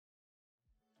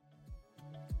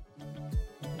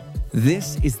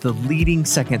This is the Leading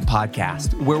Second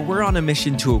podcast, where we're on a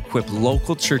mission to equip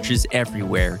local churches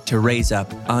everywhere to raise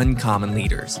up uncommon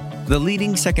leaders. The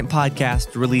Leading Second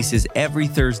podcast releases every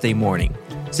Thursday morning,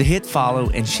 so hit follow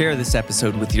and share this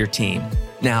episode with your team.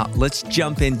 Now, let's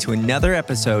jump into another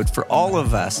episode for all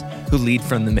of us who lead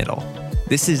from the middle.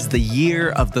 This is the year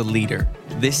of the leader.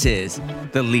 This is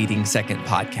the Leading Second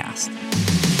podcast.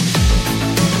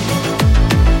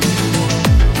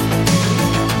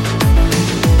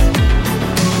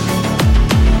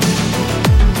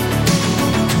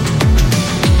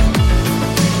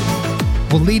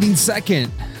 Well, Leading Second,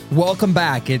 welcome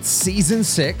back. It's season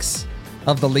 6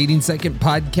 of the Leading Second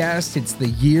podcast. It's the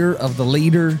year of the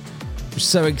leader. We're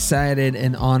so excited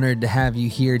and honored to have you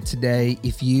here today.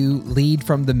 If you lead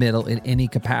from the middle in any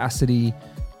capacity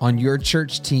on your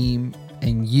church team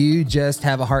and you just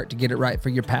have a heart to get it right for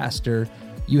your pastor,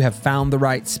 you have found the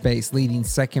right space. Leading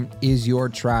Second is your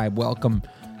tribe. Welcome.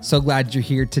 So glad you're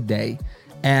here today.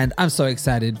 And I'm so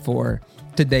excited for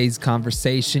today's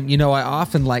conversation. You know, I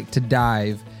often like to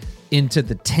dive into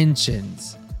the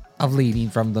tensions of leading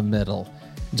from the middle.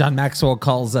 John Maxwell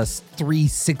calls us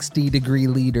 360-degree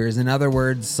leaders. In other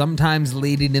words, sometimes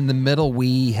leading in the middle,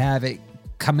 we have it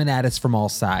coming at us from all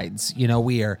sides. You know,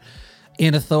 we are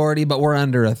in authority, but we're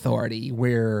under authority.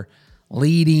 We're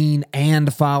leading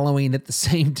and following at the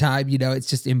same time. You know, it's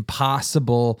just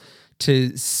impossible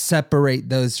to separate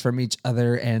those from each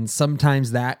other. And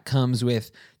sometimes that comes with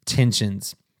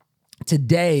tensions.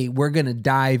 Today, we're going to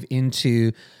dive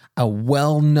into a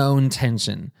well-known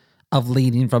tension of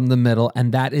leading from the middle,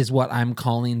 and that is what I'm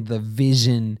calling the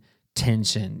vision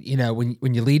tension. You know,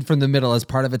 when you lead from the middle as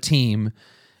part of a team,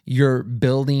 you're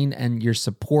building and you're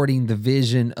supporting the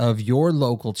vision of your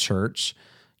local church.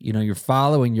 You know, you're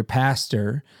following your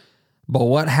pastor, but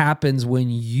what happens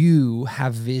when you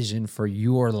have vision for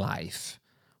your life?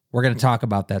 We're going to talk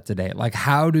about that today. Like,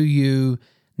 how do you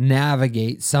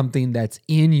navigate something that's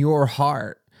in your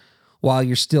heart while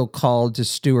you're still called to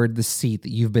steward the seat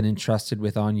that you've been entrusted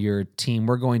with on your team?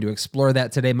 We're going to explore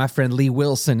that today. My friend Lee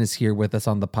Wilson is here with us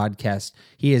on the podcast.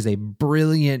 He is a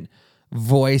brilliant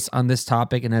voice on this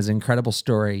topic and has an incredible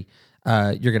story.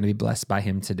 You're going to be blessed by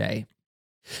him today.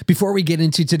 Before we get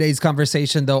into today's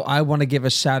conversation, though, I want to give a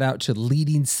shout out to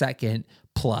Leading Second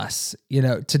Plus. You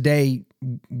know, today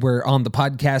we're on the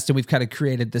podcast and we've kind of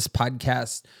created this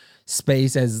podcast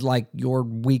space as like your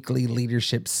weekly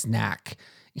leadership snack,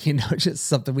 you know, just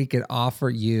something we could offer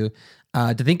you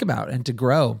to think about and to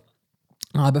grow.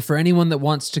 But for anyone that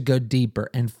wants to go deeper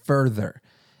and further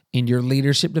in your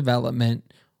leadership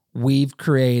development, we've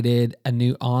created a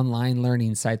new online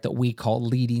learning site that we call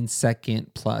Leading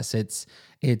Second Plus. It's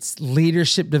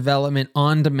leadership development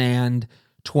on demand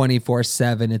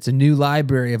 24/7. It's a new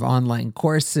library of online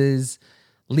courses,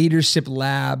 leadership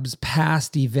labs,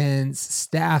 past events,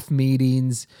 staff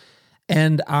meetings,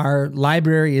 and our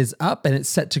library is up and it's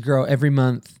set to grow every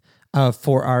month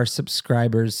for our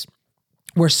subscribers.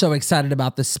 We're so excited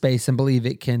about this space and believe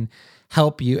it can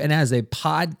help you. And as a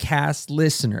podcast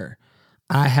listener,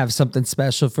 I have something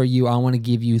special for you. I want to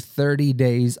give you 30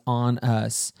 days on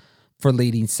us for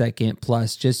Leading Second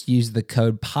Plus. Just use the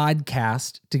code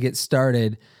PODCAST to get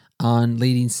started on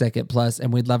Leading Second Plus,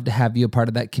 and we'd love to have you a part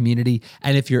of that community.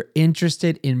 And if you're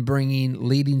interested in bringing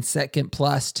Leading Second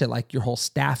Plus to like your whole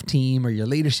staff team or your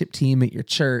leadership team at your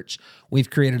church, we've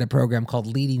created a program called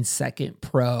Leading Second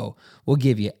Pro. We'll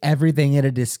give you everything at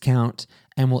a discount,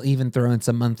 and we'll even throw in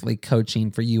some monthly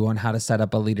coaching for you on how to set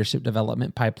up a leadership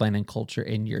development pipeline and culture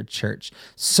in your church.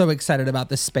 So excited about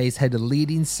this space. Head to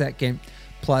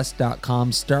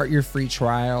leadingsecondplus.com, start your free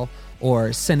trial,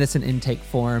 or send us an intake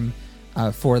form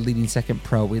for Leading Second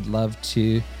Pro. We'd love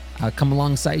to come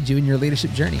alongside you in your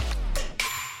leadership journey.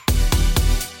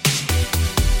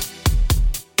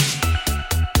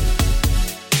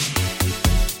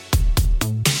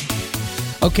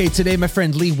 Okay, today my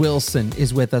friend Lee Wilson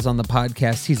is with us on the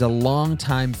podcast. He's a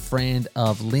longtime friend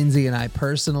of Lindsay and I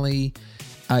personally.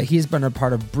 He has been a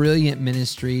part of brilliant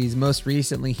ministries. Most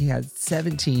recently, he had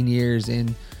 17 years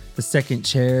in the second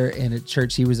chair in a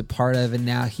church he was a part of, and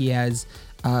now he has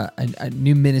a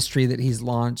new ministry that he's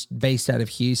launched based out of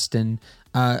Houston.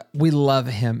 We love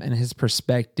him and his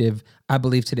perspective. I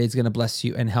believe today's going to bless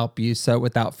you and help you. So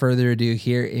without further ado,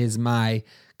 here is my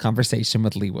conversation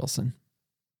with Lee Wilson.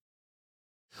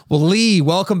 Well, Lee,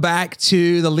 welcome back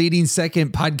to the Leading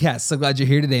Second podcast. So glad you're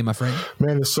here today, my friend.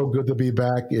 Man, it's so good to be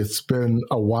back. It's been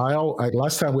a while.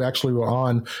 Last time we actually were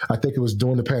on, I think it was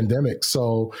during the pandemic.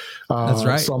 So that's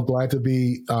right. So I'm glad to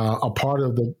be a part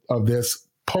of this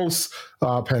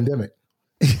post-pandemic.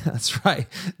 That's right.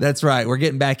 That's right. We're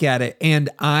getting back at it. And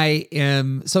I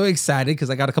am so excited because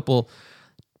I got a couple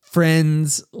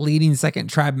friends, Leading Second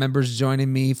Tribe members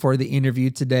joining me for the interview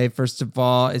today. First of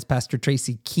all is Pastor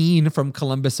Tracy Keene from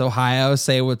Columbus, Ohio.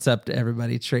 Say what's up to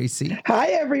everybody, Tracy. Hi,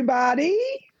 everybody.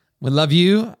 We love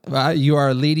you. You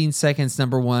are Leading Second's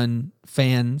 #1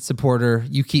 fan, supporter.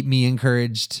 You keep me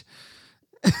encouraged.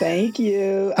 Thank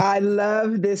you. I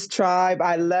love this tribe.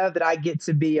 I love that I get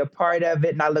to be a part of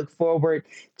it. And I look forward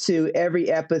to every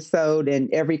episode and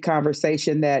every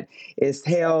conversation that is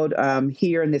held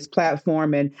here in this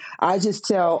platform. And I just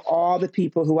tell all the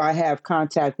people who I have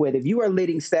contact with, if you are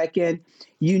Leading Second,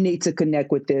 you need to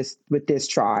connect with this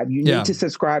tribe. You need to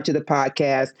subscribe to the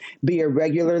podcast, be a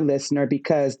regular listener,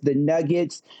 because the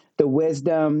nuggets, the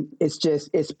wisdom,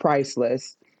 it's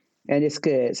priceless and it's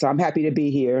good. So I'm happy to be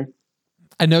here.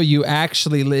 I know you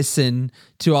actually listen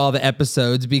to all the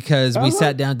episodes because we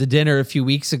sat down to dinner a few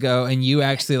weeks ago and you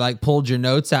actually like pulled your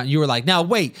notes out and you were like, now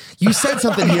wait, you said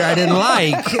something here I didn't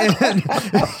like. And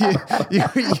you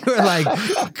were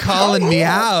like calling me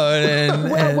out. And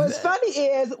what's funny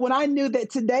is when I knew that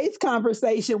today's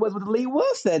conversation was with Lee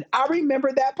Wilson, I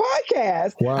remember that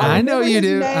podcast. Wow. I know you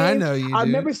do. I know you do. I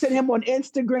remember seeing him on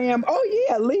Instagram. Oh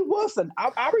yeah, Lee Wilson.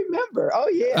 I remember. Oh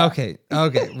yeah. Okay.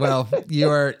 Well, you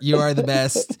are the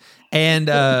best. And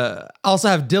also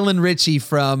have Dylan Ritchie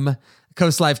from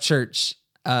Coast Life Church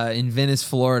in Venice,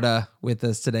 Florida with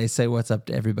us today. Say what's up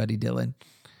to everybody, Dylan.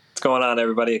 What's going on,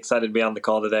 everybody? Excited to be on the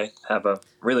call today. Have a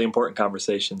really important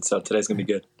conversation, so today's going to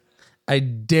be good. I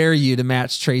dare you to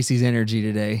match Tracy's energy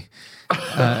today.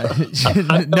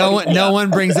 No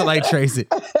one brings it like Tracy.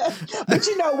 But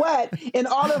you know what? In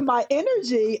all of my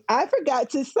energy, I forgot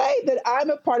to say that I'm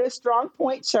a part of Strong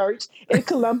Point Church in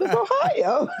Columbus,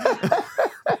 Ohio.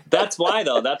 That's why,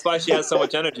 though. That's why she has so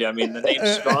much energy. I mean, the name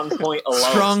Strong Point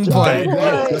alone. Strong Point.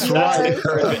 That's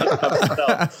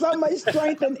right. So much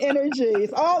strength and energy.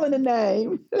 It's all in the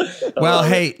name. Well,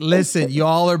 hey, listen, you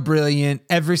all are brilliant.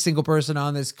 Every single person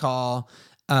on this call.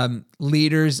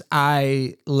 Leaders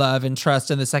I love and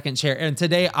trust in the second chair. And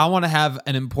today I want to have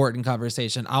an important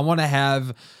conversation. I want to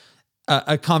have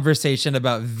a conversation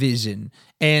about vision.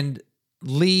 And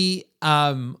Lee,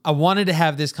 I wanted to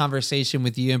have this conversation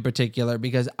with you in particular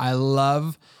because I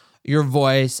love your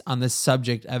voice on the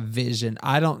subject of vision.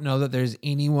 I don't know that there's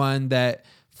anyone that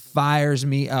fires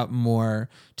me up more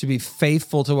to be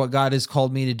faithful to what God has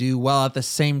called me to do, while at the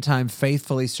same time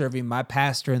faithfully serving my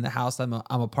pastor in the house I'm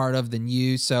a part of than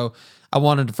you. So I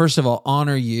wanted to first of all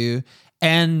honor you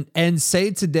and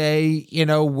say today,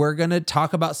 we're going to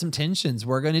talk about some tensions.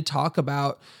 We're going to talk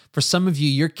about, for some of you,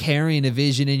 you're carrying a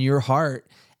vision in your heart,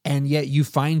 and yet you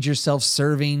find yourself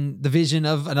serving the vision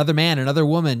of another man, another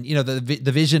woman,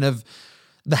 the vision of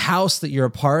the house that you're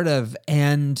a part of.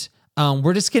 And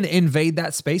we're just going to invade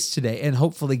that space today and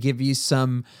hopefully give you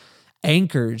some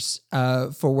anchors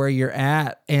for where you're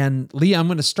at. And Lee, I'm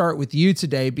going to start with you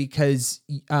today because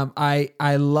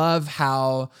I love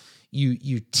how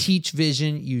you teach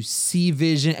vision, you see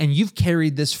vision, and you've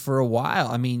carried this for a while.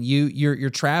 I mean, you're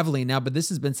traveling now, but this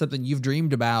has been something you've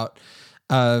dreamed about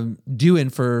doing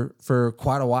for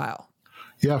quite a while.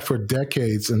 Yeah, for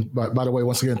decades. And by the way,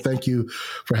 once again, thank you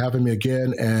for having me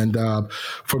again. And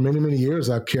for many, many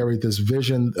years, I've carried this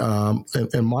vision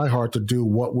in my heart to do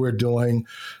what we're doing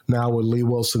now with Lee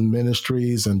Wilson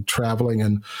Ministries and traveling.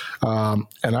 And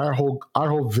our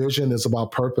whole vision is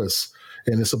about purpose.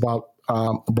 And it's about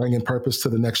bringing purpose to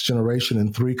the next generation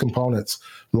in 3 components: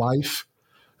 life,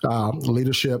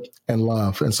 leadership, and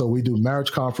love. And so we do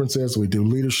marriage conferences, we do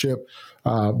leadership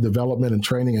development and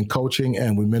training and coaching,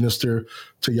 and we minister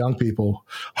to young people.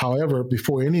 However,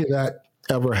 before any of that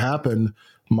ever happened,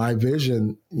 my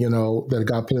vision, that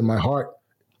God put in my heart,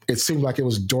 it seemed like it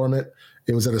was dormant.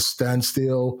 It was at a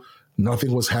standstill.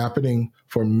 Nothing was happening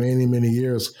for many, many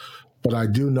years. But I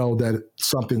do know that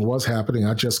something was happening.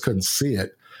 I just couldn't see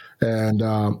it. And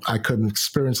I couldn't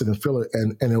experience it and feel it.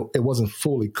 And it wasn't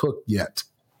fully cooked yet.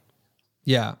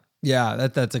 Yeah.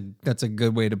 That's a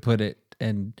good way to put it.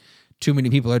 And too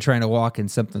many people are trying to walk in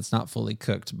something that's not fully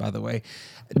cooked, by the way.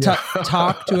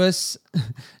 Talk to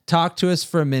us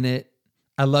for a minute.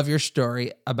 I love your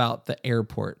story about the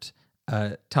airport.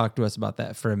 Talk to us about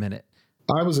that for a minute.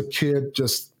 I was a kid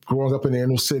just growing up in the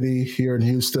inner city here in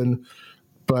Houston,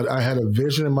 but I had a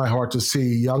vision in my heart to see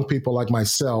young people like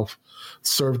myself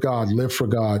serve God, live for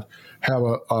God, have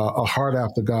a heart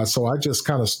after God. So I just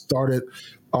kind of started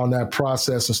on that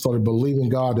process and started believing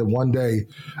God that one day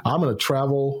I'm going to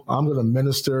travel, I'm going to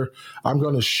minister, I'm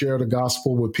going to share the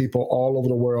gospel with people all over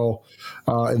the world,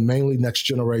 and mainly next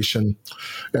generation.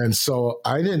 And so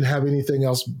I didn't have anything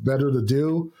else better to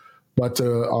do But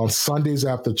on Sundays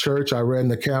after church, I ran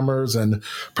the cameras and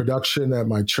production at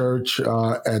my church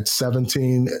at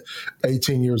 17,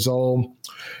 18 years old.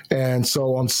 And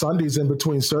so on Sundays in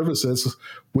between services,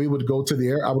 we would go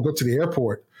to I would go to the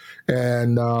airport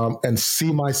and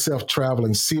see myself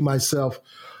traveling, see myself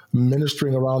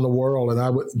ministering around the world. And I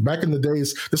would, back in the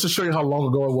days, this will show you how long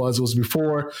ago it was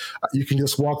before you can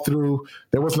just walk through.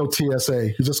 There was no TSA.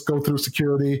 You just go through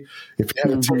security if you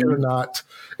had a ticket or not.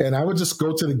 And I would just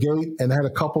go to the gate, and I had a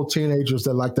couple of teenagers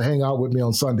that liked to hang out with me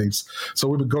on Sundays. So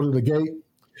we would go to the gate,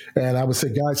 and I would say,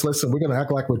 guys, listen, we're going to act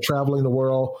like we're traveling the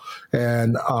world,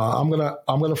 and I'm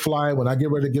gonna fly. When I get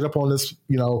ready to get up on this,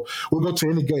 we'll go to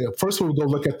any gate. First, we'll go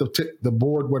look at the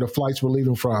board where the flights were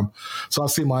leaving from. So I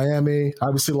see Miami,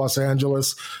 I would see Los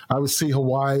Angeles, I would see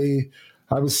Hawaii,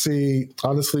 I would see,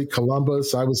 honestly,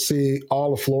 Columbus, I would see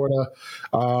all of Florida,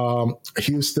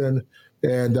 Houston.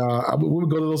 And we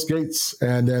would go to those gates.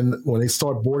 And then when they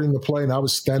start boarding the plane, I would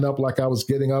stand up like I was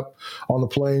getting up on the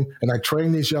plane. And I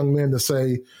train these young men to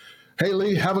say, hey,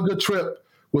 Lee, have a good trip.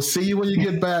 We'll see you when you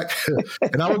get back.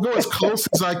 And I would go as close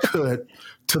as I could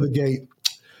to the gate.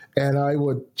 And I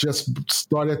would just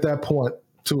start at that point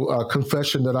to a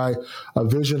confession a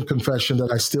vision confession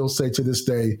that I still say to this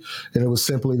day. And it was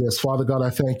simply this: Father God, I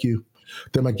thank you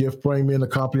that my gift bring me in the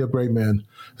company of great men,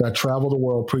 that I travel the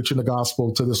world preaching the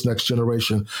gospel to this next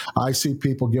generation. I see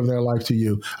people giving their life to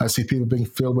you. I see people being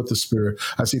filled with the Spirit.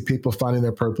 I see people finding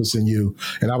their purpose in you.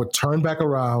 And I would turn back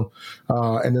around,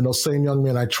 and then those same young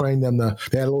men, I trained them they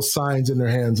had little signs in their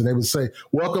hands, and they would say,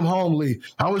 welcome home, Lee.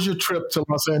 How was your trip to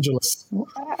Los Angeles?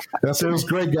 And I said, it was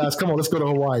great, guys. Come on, let's go to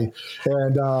Hawaii.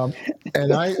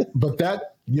 But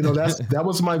that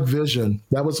was my vision.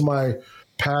 That was my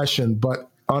passion. But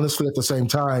honestly, at the same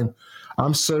time,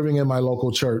 I'm serving in my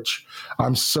local church.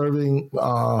 I'm serving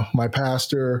my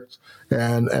pastor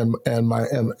and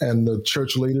the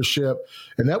church leadership,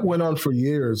 and that went on for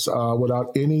years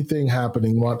without anything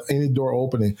happening, without any door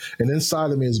opening. And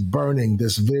inside of me is burning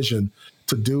this vision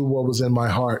to do what was in my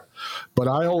heart. But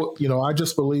I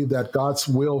just believe that God's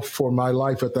will for my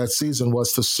life at that season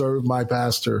was to serve my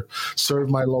pastor, serve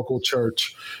my local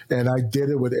church. And I did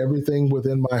it with everything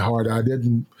within my heart. I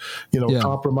didn't,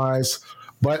 compromise,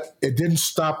 but it didn't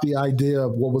stop the idea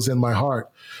of what was in my heart.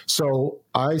 So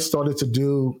I started to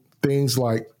do things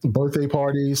like birthday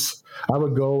parties. I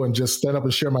would go and just stand up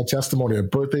and share my testimony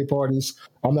at birthday parties.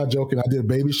 I'm not joking. I did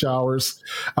baby showers.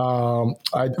 I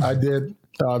did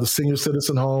the senior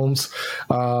citizen homes.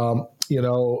 I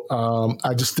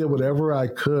just did whatever I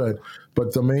could.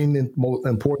 But the main most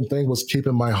important thing was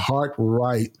keeping my heart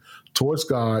right towards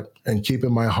God and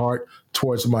keeping my heart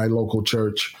towards my local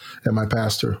church and my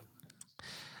pastor.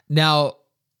 Now,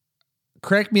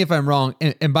 correct me if I'm wrong.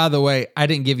 And by the way, I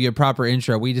didn't give you a proper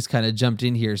intro. We just kind of jumped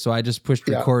in here. So I just pushed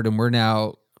record, and we're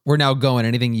now going.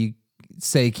 Anything you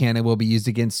say can and will be used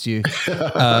against you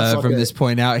from this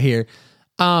point out here.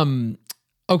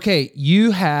 Okay,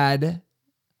 you had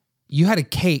a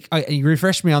cake. You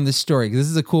refreshed me on this story, because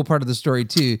this is a cool part of the story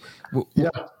too. Yeah.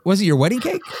 Was it your wedding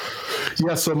cake?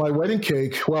 Yeah, so my wedding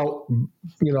cake, well,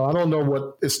 I don't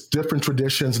know it's different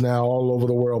traditions now all over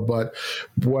the world, but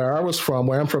where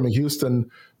I'm from in Houston,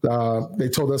 they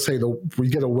told us, hey, we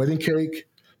get a wedding cake,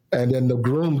 and then the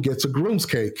groom gets a groom's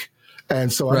cake.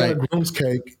 And so I got a groom's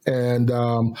cake, and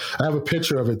I have a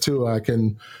picture of it too.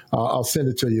 I'll send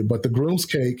it to you. But the groom's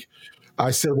cake,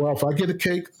 I said, well, if I get a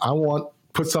cake, I want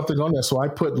put something on there. So I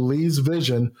put Lee's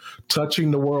vision,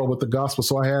 touching the world with the gospel.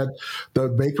 So I had the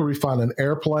bakery find an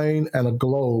airplane and a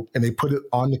globe, and they put it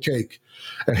on the cake.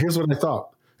 And here's what I thought.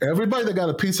 Everybody that got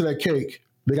a piece of that cake,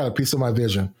 they got a piece of my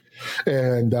vision.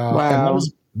 And, wow. And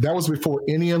that was before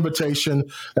any invitation.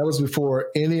 That was before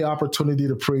any opportunity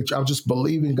to preach. I was just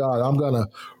believing God, I'm going to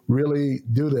really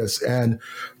do this. And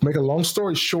make a long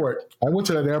story short, I went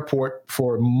to that airport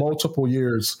for multiple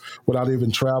years without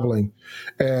even traveling.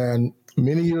 And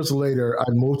many years later, I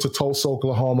moved to Tulsa,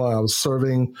 Oklahoma. I was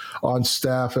serving on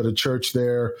staff at a church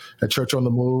there, a Church on the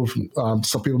Move.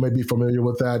 Some people may be familiar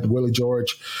with that, Willie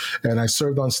George. And I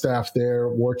served on staff there,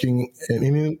 working in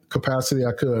any capacity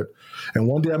I could. And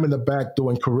one day I'm in the back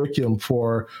doing curriculum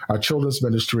for our children's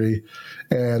ministry.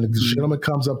 And the gentleman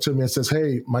comes up to me and says,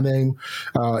 hey, my name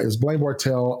is Blaine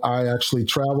Bartell. I actually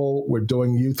travel. We're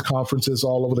doing youth conferences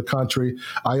all over the country.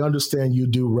 I understand you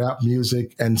do rap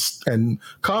music and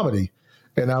comedy.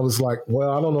 And I was like,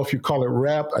 well, I don't know if you call it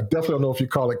rap. I definitely don't know if you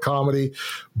call it comedy,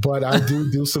 but I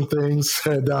do some things.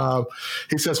 And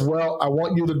he says, well, I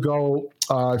want you to go.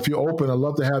 If you're open, I'd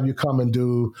love to have you come and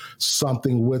do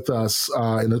something with us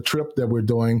in a trip that we're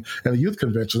doing in a youth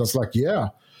convention. I was like, yeah.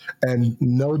 And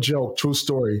no joke, true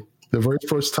story. the very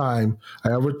first time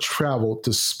I ever traveled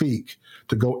to speak,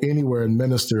 to go anywhere and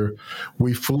minister,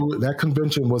 we flew. That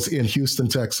convention was in Houston,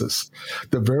 Texas,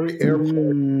 the very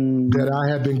airport that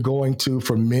I had been going to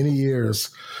for many years,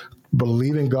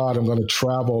 believing God, I'm going to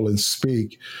travel and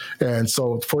speak. And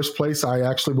so first place I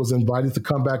actually was invited to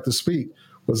come back to speak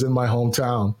was in my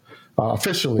hometown,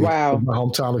 officially. Wow. My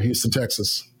hometown of Houston,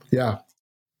 Texas. Yeah.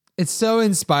 It's so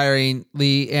inspiring,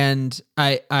 Lee. And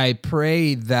I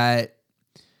pray that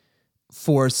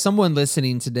for someone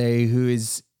listening today who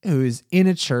is in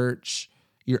a church,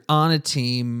 you're on a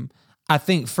team, I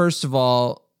think, first of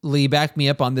all, Lee, back me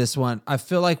up on this one. I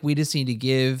feel like we just need to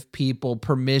give people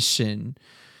permission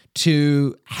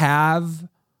to have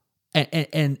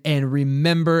and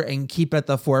remember and keep at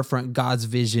the forefront God's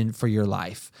vision for your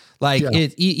life. Like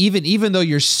even though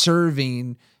you're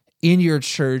serving in your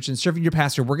church and serving your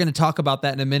pastor, we're going to talk about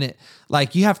that in a minute.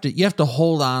 Like you have to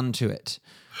hold on to it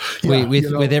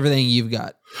with everything you've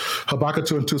got. Habakkuk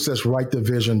 2:2 says, write the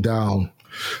vision down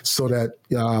so that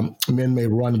men may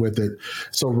run with it.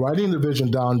 So writing the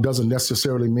vision down doesn't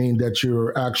necessarily mean that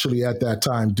you're actually at that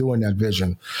time doing that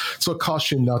vision. So it costs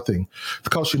you nothing. It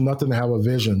costs you nothing to have a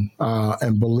vision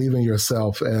and believe in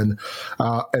yourself and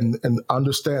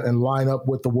understand and line up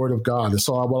with the Word of God. And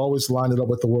so I will always line it up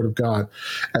with the Word of God.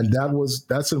 And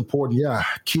that's important. Yeah,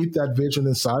 keep that vision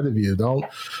inside of you. Don't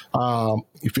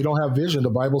if you don't have vision, the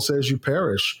Bible says you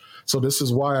perish. So this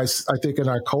is why I think in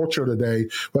our culture today,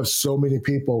 we have so many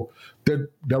people, they're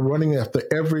running after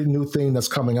every new thing that's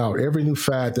coming out, every new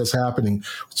fad that's happening,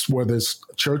 whether it's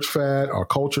church fad or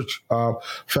culture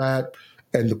fad,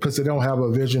 and because they don't have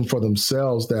a vision for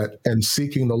themselves and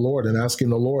seeking the Lord and asking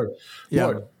the Lord,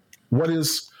 Lord,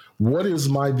 what is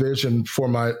my vision for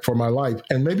my life?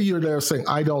 And maybe you're there saying,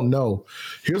 I don't know.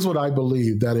 Here's what I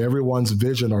believe, that everyone's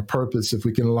vision or purpose, if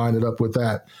we can line it up with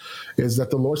that, is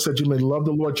that the Lord said you may love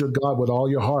the Lord your God with all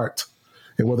your heart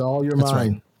and with all your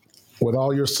mind, with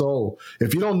all your soul.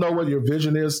 If you don't know what your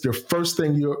vision is, the first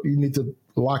thing you need to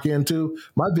lock into,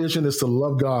 my vision is to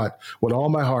love God with all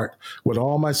my heart, with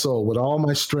all my soul, with all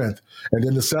my strength. And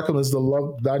then the second is to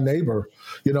love thy neighbor.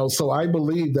 So I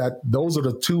believe that those are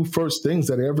the two first things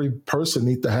that every person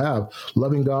needs to have,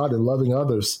 loving God and loving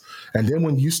others. And then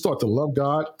when you start to love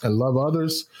God and love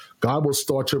others, God will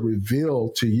start to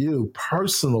reveal to you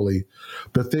personally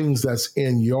the things that's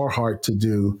in your heart to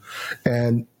do.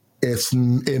 And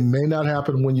it may not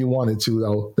happen when you want it to,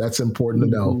 though. That's important to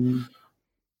know.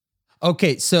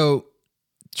 Okay, so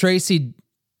Tracy,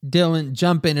 Dylan,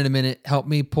 jump in a minute. Help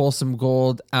me pull some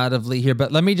gold out of Lee here.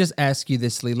 But let me just ask you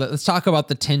this, Lee. Let's talk about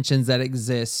the tensions that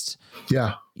exist.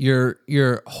 Yeah.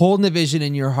 You're holding the vision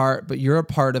in your heart, but you're a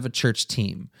part of a church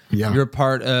team. Yeah. You're a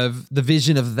part of the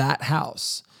vision of that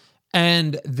house.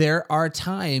 And there are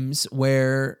times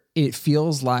where it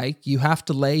feels like you have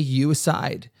to lay you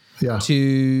aside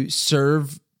to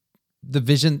serve the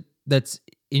vision that's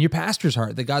in your pastor's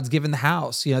heart, that God's given the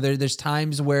house. There's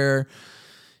times where,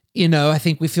 I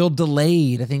think we feel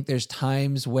delayed. I think there's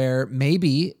times where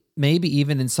maybe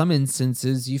even in some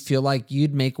instances, you feel like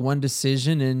you'd make one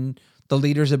decision and the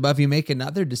leaders above you make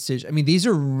another decision. I mean, these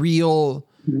are real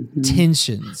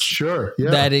tensions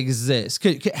that exist.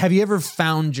 Have you ever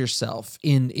found yourself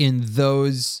in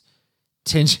those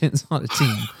tensions on a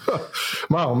team?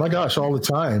 Wow, my gosh, all the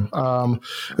time.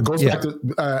 It goes back to,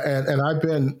 and I've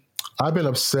been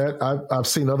upset. I've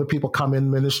seen other people come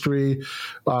in ministry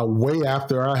way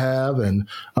after I have, and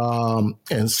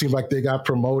seem like they got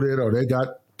promoted or they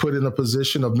got put in a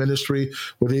position of ministry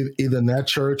with either in that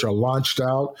church or launched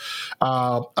out.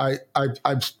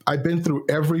 I've been through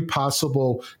every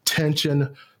possible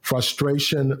tension,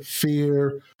 frustration,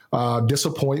 fear,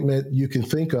 disappointment you can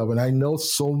think of. And I know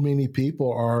so many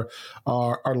people are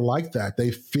like that.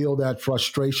 They feel that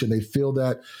frustration. They feel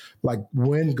that, like,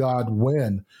 when God,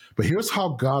 when. But here's how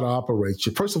God operates.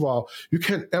 First of all, you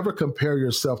can't ever compare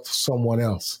yourself to someone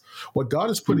else. What God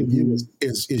has put in you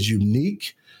is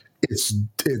unique. It's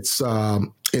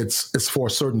for a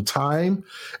certain time.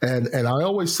 And I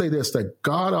always say this, that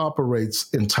God operates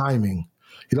in timing.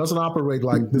 He doesn't operate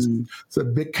like this. It's a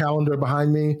big calendar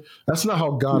behind me. That's not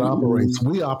how God operates.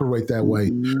 We operate that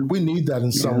way. We need that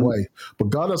in some way.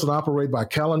 But God doesn't operate by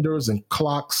calendars and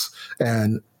clocks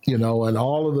and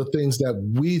all of the things that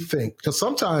we think. Because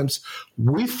sometimes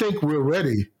we think we're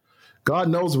ready. God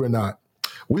knows we're not.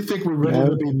 We think we're ready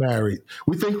to be married.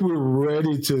 We think we're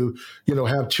ready to,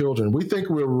 have children. We think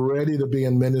we're ready to be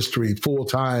in ministry full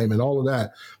time and all of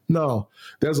that. No,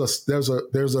 there's a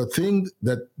thing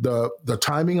that the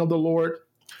timing of the Lord,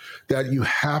 that you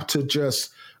have to just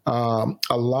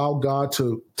allow God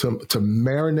to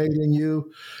marinate in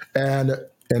you. And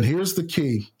here's the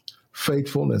key.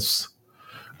 faithfulness.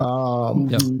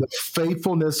 The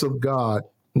faithfulness of God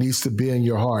needs to be in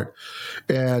your heart.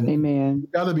 And Amen. You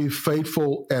got to be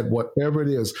faithful at whatever it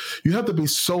is. You have to be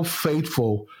so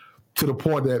faithful to the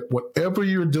point that whatever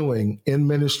you're doing in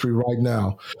ministry right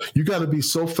now, you got to be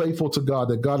so faithful to God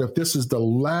that, God, if this is the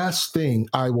last thing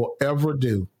I will ever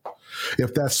do,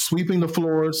 if that's sweeping the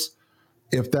floors,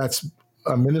 if that's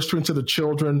ministering to the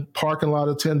children, parking lot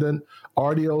attendant,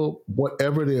 RDO,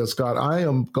 whatever it is, God, I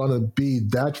am going to be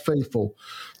that faithful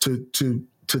to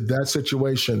that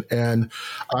situation. And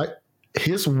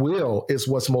His will is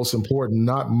what's most important,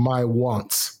 not my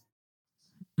wants.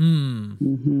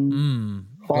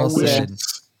 Our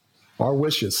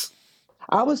wishes.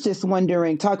 I was just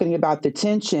wondering, talking about the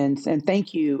tensions, and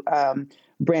thank you,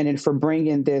 Brandon, for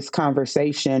bringing this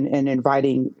conversation and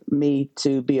inviting me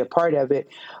to be a part of it.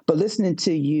 But listening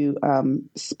to you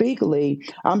speak, Lee,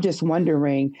 I'm just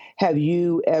wondering, have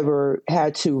you ever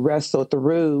had to wrestle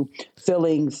through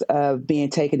feelings of being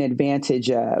taken advantage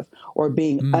of or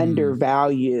being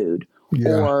undervalued?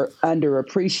 Or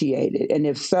underappreciated? And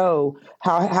if so,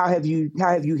 how have you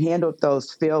handled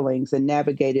those feelings and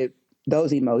navigated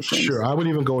those emotions? Sure. I would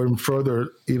even go even further,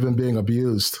 even being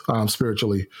abused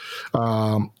spiritually,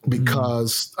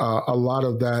 because a lot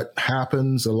of that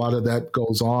happens. A lot of that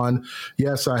goes on.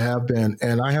 Yes, I have been.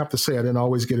 And I have to say, I didn't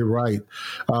always get it right.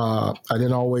 I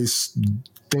didn't always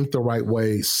think the right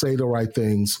way, say the right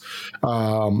things.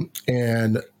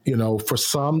 And, for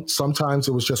sometimes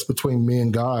it was just between me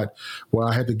and God, where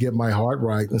I had to get my heart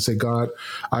right and say, God,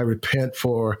 I repent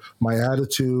for my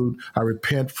attitude. I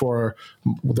repent for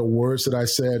the words that I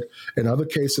said. In other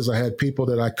cases, I had people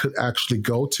that I could actually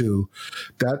go to.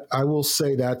 That I will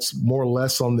say that's more or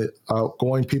less on the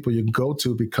outgoing people you can go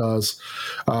to, because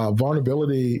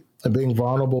vulnerability and being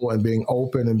vulnerable and being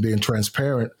open and being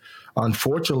transparent,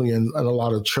 unfortunately, in a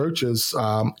lot of churches,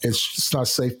 it's just not a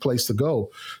safe place to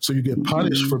go. So you get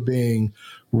punished for being,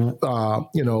 real.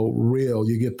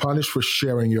 You get punished for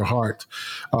sharing your heart.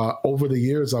 Over the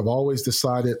years, I've always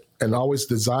decided and always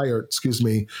desired,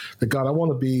 that God, I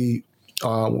want to be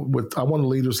I want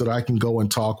leaders that I can go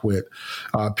and talk with,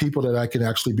 people that I can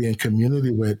actually be in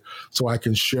community with, so I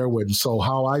can share with. And so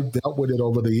how I dealt with it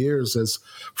over the years is,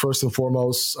 first and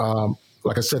foremost,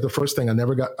 like I said, the first thing I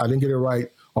didn't get it right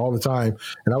all the time.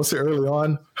 And I would say early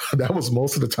on, that was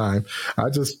most of the time. I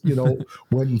just,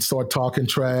 went and started talking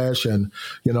trash and,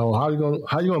 how you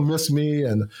gonna miss me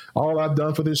and all I've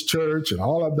done for this church and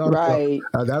all I've done. Right.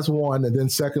 That's one. And then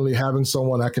secondly, having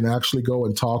someone I can actually go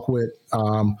and talk with.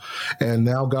 And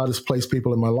now God has placed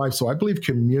people in my life. So I believe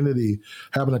community,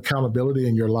 having accountability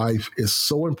in your life is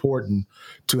so important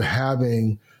to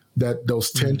having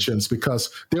those tensions,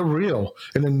 because they're real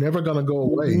and they're never going to go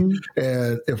away.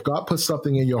 And if God puts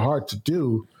something in your heart to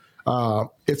do,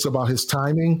 it's about His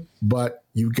timing, but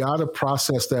you got to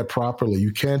process that properly.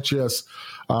 You can't just,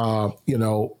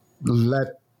 let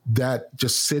that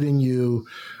just sit in you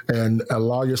and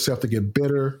allow yourself to get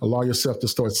bitter, allow yourself to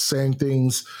start saying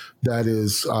things that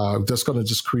is just going to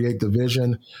just create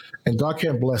division. And God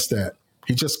can't bless that.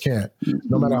 He just can't.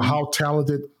 No matter how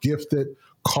talented, gifted,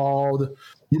 called,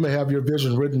 you may have your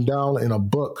vision written down in a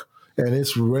book and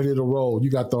it's ready to roll. You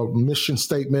got the mission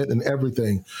statement and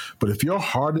everything. But if your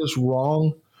heart is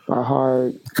wrong,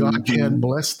 God can't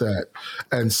bless that.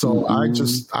 And so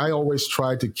I always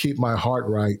try to keep my heart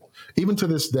right. Even to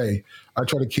this day, I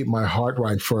try to keep my heart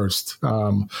right first.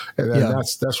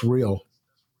 That's real.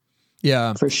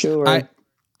 Yeah, for sure.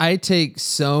 I take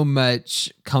so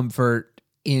much comfort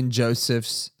in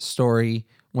Joseph's story.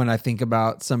 When I think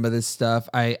about some of this stuff,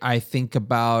 I think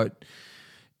about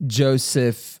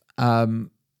Joseph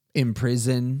in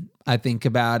prison. I think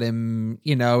about him,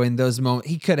 in those moments.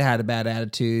 He could have had a bad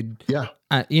attitude. Yeah.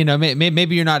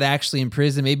 Maybe you're not actually in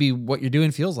prison. Maybe what you're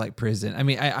doing feels like prison. I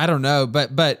mean, I don't know,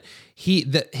 but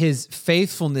his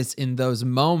faithfulness in those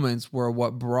moments were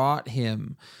what brought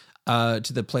him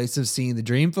to the place of seeing the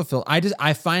dream fulfilled.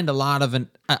 I find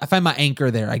I find my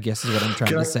anchor there, I guess is what I'm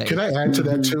trying to say. Can I add to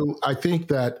that too? I think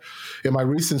that in my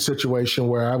recent situation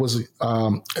where I was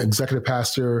executive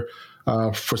pastor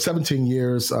for 17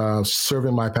 years,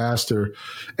 serving my pastor,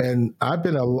 and I've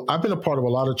been a part of a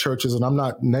lot of churches, and I'm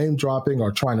not name dropping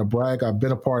or trying to brag. I've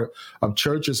been a part of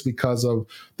churches because of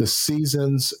the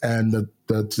seasons and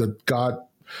the God.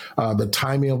 The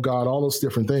timing of God, all those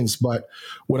different things. But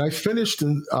when I finished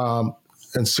in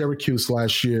Syracuse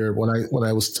last year, when it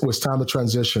was time to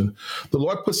transition, the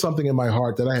Lord put something in my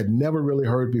heart that I had never really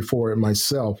heard before in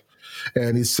myself.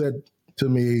 And He said to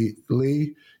me,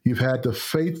 Lee, you've had the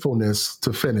faithfulness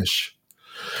to finish.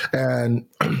 And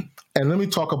let me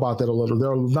talk about that a little.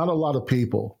 There are not a lot of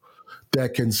people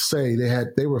that can say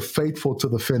they were faithful to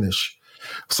the finish.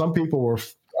 Some people were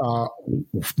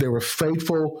they were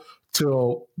faithful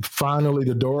till finally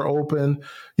the door opened,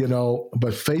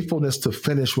 but faithfulness to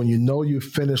finish, when you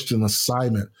finished an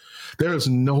assignment, there is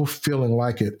no feeling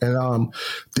like it. And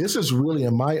this is really,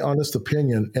 in my honest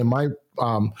opinion, in my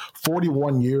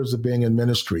 41 years of being in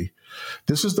ministry,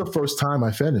 this is the first time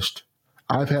I finished.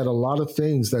 I've had a lot of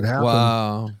things that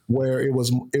happened where it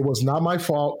was not my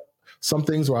fault. Some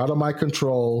things were out of my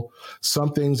control.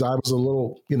 Some things I was a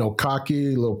little,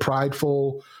 cocky, a little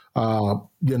prideful.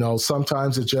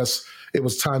 Sometimes it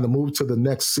was time to move to the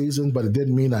next season, but it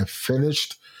didn't mean I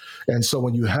finished. And so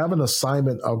when you have an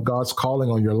assignment of God's calling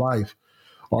on your life,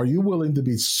 are you willing to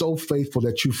be so faithful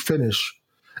that you finish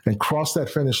and cross that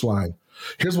finish line?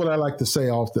 Here's what I like to say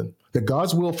often, that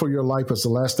God's will for your life is the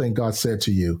last thing God said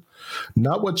to you,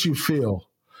 not what you feel.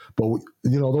 But,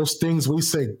 those things we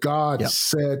say, God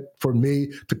said for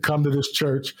me to come to this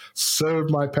church, serve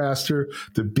my pastor,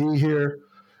 to be here.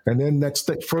 And then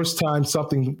first time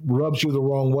something rubs you the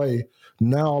wrong way,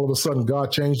 now all of a sudden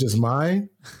God changed his mind?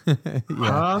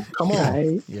 Huh? Come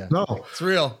on. Yeah. No. It's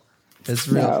real. It's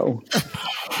real.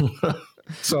 No.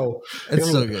 So it's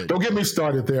so good. Don't get me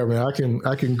started there, man.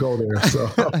 I can go there. So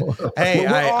hey,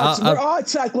 we're all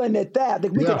chuckling at that.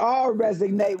 We can all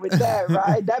resonate with that,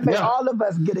 right? That made all of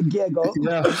us get a giggle.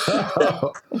 Yeah.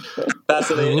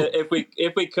 Fascinating.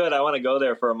 If we could, I want to go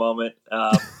there for a moment.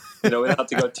 We don't have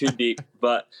to go too deep,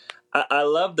 but I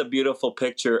love the beautiful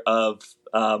picture of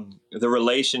the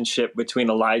relationship between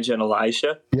Elijah and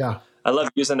Elisha. Yeah. I love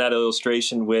using that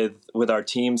illustration with our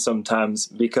team sometimes,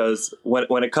 because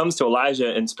when it comes to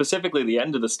Elijah, and specifically the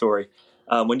end of the story,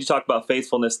 when you talk about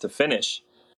faithfulness to finish,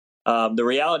 the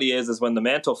reality is when the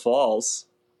mantle falls,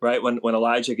 right, when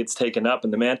Elijah gets taken up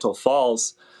and the mantle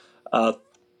falls,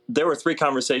 there were 3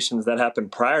 conversations that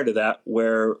happened prior to that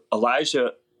where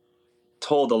Elijah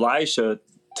told Elisha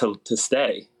to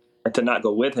stay and to not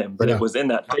go with him. But it was in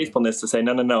that faithfulness to say,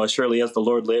 no, as surely as the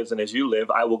Lord lives and as you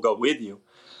live, I will go with you.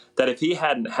 That if he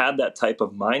hadn't had that type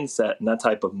of mindset and that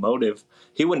type of motive,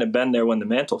 he wouldn't have been there when the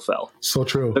mantle fell. So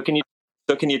true. So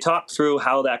can you talk through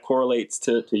how that correlates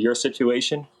to your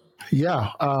situation?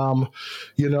 Yeah. Let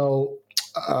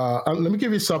me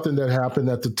give you something that happened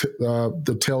at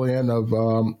the tail end of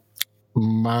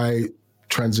my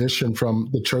transition from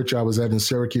the church I was at in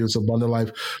Syracuse, Abundant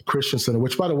Life Christian Center,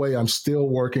 which, by the way, I'm still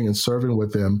working and serving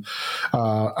with them,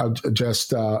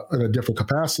 just in a different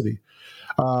capacity.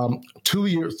 2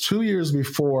 years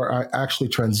before I actually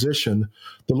transitioned,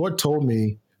 the Lord told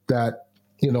me that,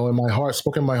 in my heart,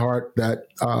 spoke in my heart, that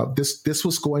this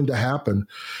was going to happen.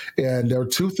 And there were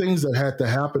 2 things that had to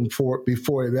happen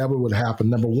before it ever would happen.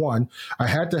 Number one, I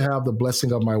had to have the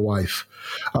blessing of my wife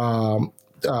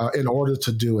in order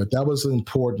to do it. That was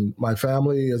important. My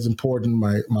family is important.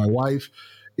 My wife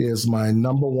is my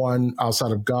number one,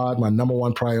 outside of God, my number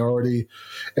one priority.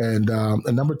 And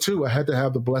number 2, I had to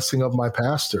have the blessing of my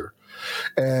pastor.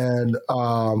 And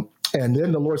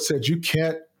then the Lord said, you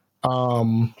can't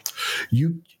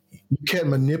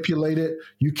manipulate it.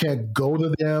 You can't go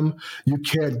to them. You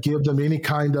can't give them any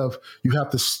kind of, you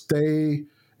have to stay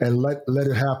and let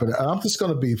it happen. And I'm just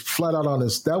going to be flat out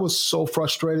honest. That was so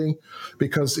frustrating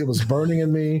because it was burning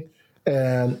in me.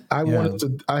 And I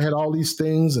had all these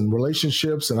things and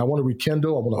relationships, and I want to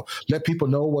rekindle. I want to let people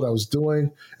know what I was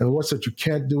doing. And the Lord said, you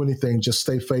can't do anything. Just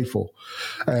stay faithful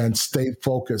and stay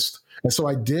focused. And so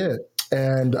I did.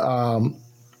 And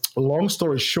long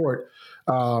story short,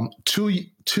 almost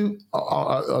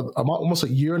a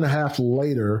year and a half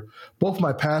later, both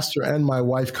my pastor and my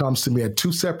wife comes to me at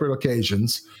 2 separate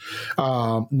occasions,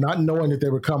 not knowing that they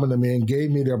were coming to me, and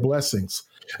gave me their blessings.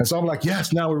 And so I'm like,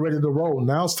 yes, now we're ready to roll.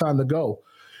 Now it's time to go.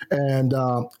 And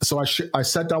so I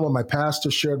sat down with my pastor,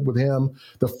 shared with him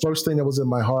the first thing that was in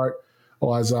my heart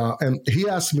was, and he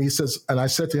asked me, he says, and I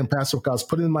said to him, Pastor, God's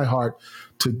put it in my heart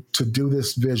to do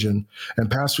this vision.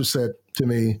 And Pastor said to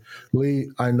me,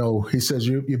 Lee, I know. He says,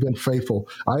 you've been faithful.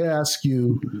 I asked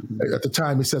you at the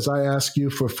time, he says, I asked you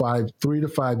for 3 to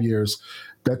 5 years.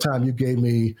 That time you gave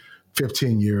me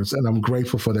 15 years, and I'm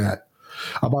grateful for that.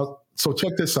 So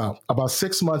check this out. About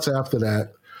 6 months after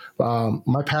that,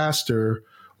 my pastor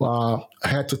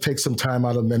had to take some time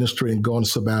out of ministry and go on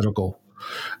sabbatical.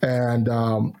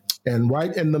 And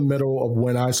right in the middle of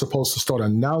when I was supposed to start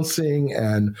announcing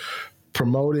and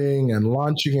promoting and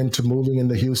launching into moving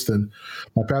into Houston,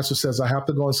 my pastor says, I have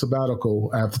to go on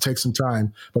sabbatical. I have to take some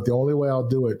time. But the only way I'll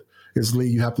do it is, Lee,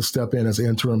 you have to step in as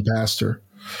interim pastor.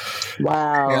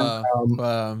 Wow.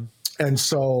 And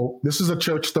so this is a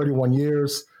church, 31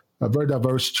 years, a very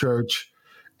diverse church.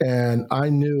 And I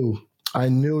knew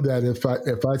that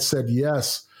if I said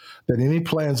yes, that any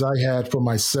plans I had for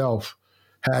myself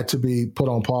had to be put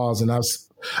on pause. And I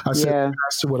said,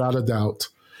 Pastor, without a doubt.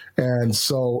 And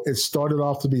so it started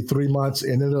off to be 3 months,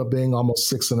 ended up being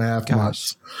almost 6.5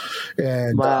 months.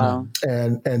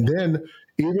 And, and then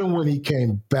even when he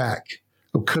came back,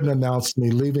 couldn't announce me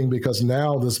leaving because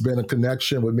now there's been a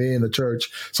connection with me and the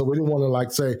church. So we didn't want to like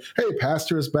say, hey,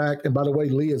 pastor is back. And by the way,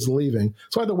 Lee is leaving.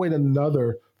 So I had to wait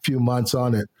another few months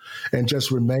on it and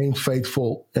just remain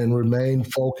faithful and remain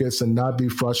focused and not be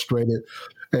frustrated.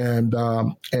 And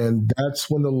that's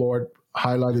when the Lord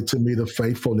highlighted to me the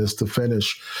faithfulness to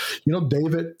finish. You know,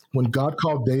 David, when God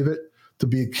called David to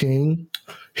be a king,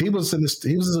 he was a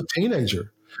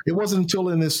teenager. It wasn't until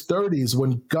in his 30s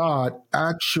when God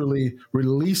actually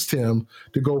released him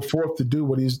to go forth to do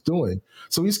what he's doing.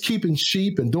 So he's keeping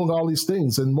sheep and doing all these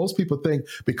things. And most people think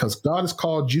because God has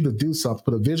called you to do something,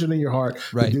 put a vision in your heart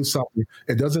to do something,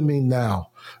 it doesn't mean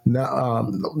now. Now,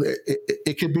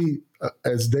 it could be,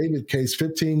 as David's case,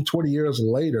 15, 20 years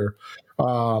later.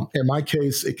 In my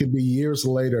case, it could be years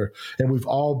later, and we've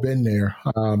all been there.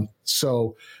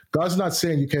 So God's not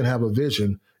saying you can't have a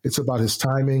vision. It's about his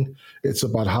timing. It's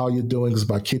about how you're doing. It's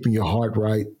about keeping your heart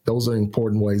right. Those are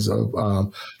important ways of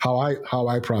how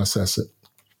I process it.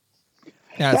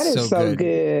 That is so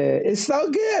good. It's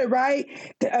so good, right?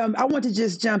 I want to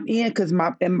just jump in because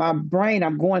in my brain,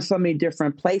 I'm going so many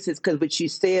different places because what you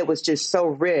said was just so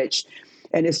rich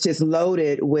and it's just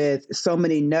loaded with so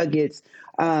many nuggets.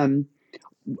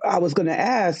 I was going to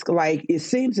ask, like, it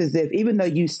seems as if even though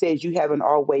you said you haven't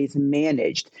always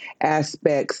managed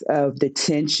aspects of the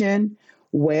tension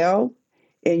well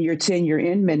in your tenure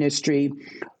in ministry,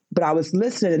 but I was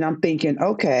listening and I'm thinking,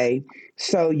 okay,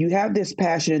 so you have this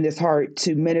passion and this heart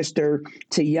to minister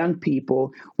to young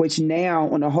people, which now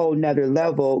on a whole nother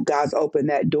level, God's opened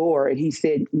that door and he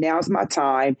said, now's my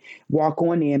time, walk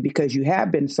on in because you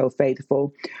have been so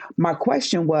faithful. My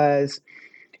question was,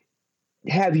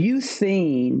 have you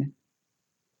seen,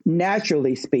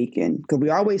 naturally speaking, because we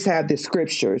always have the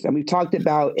scriptures, and we've talked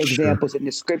about examples in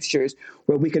the scriptures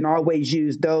where we can always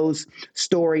use those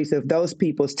stories of those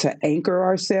peoples to anchor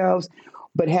ourselves.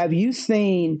 But have you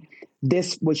seen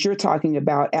this, what you're talking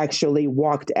about, actually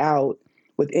walked out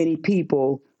with any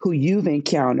people who you've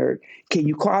encountered? Can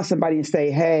you call somebody and say,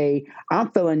 hey,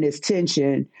 I'm feeling this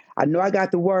tension. I know I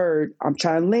got the word. I'm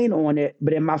trying to lean on it,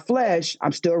 but in my flesh,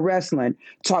 I'm still wrestling.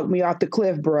 Talk me off the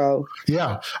cliff, bro.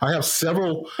 Yeah, I have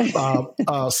several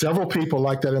people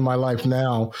like that in my life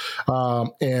now.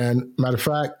 And matter of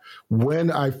fact,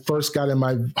 when I first got in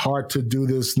my heart to do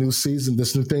this new season,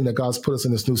 this new thing that God's put us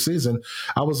in this new season,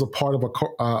 I was a part of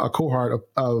a cohort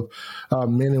of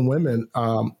men and women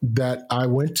that I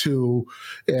went to,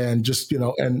 and just,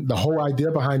 and the whole idea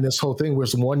behind this whole thing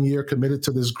was 1 year committed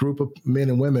to this group of men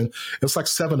and women. It's like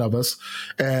 7 of us,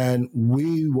 and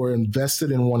we were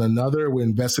invested in one another. We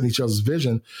invested in each other's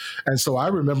vision. And so I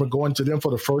remember going to them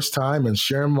for the first time and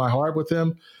sharing my heart with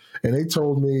them. And they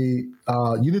told me,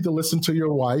 you need to listen to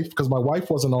your wife, because my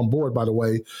wife wasn't on board, by the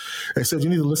way. They said, you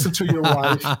need to listen to your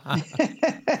wife.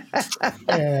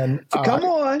 And come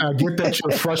on. I get that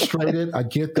you're frustrated. I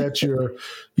get that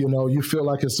you feel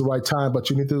like it's the right time, but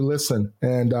you need to listen.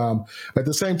 And at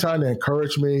the same time, they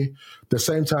encouraged me. At the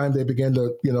same time, they began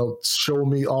to, show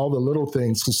me all the little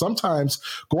things. So sometimes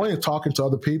going and talking to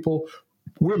other people,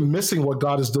 we're missing what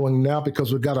God is doing now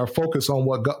because we've got our focus on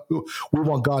what we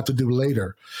want God to do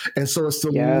later. And so it's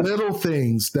the little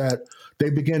things that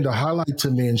they begin to highlight to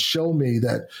me and show me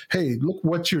that, hey, look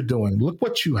what you're doing. Look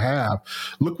what you have.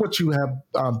 Look what you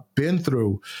have been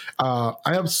through. I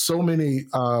have so many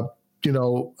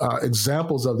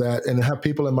examples of that, and have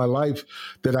people in my life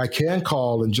that I can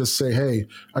call and just say, hey,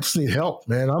 I just need help,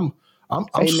 man.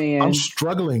 I'm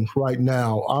struggling right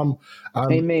now.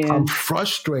 I'm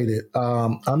frustrated.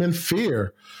 I'm in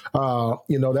fear.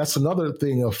 That's another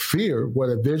thing of fear,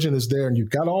 where the vision is there and you've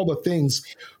got all the things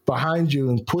behind you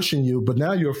and pushing you, but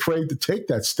now you're afraid to take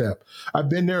that step. I've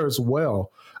been there as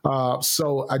well.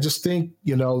 So I just think,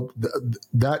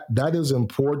 that is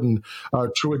important.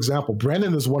 True example.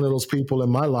 Brandon is one of those people in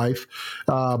my life.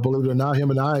 Believe it or not,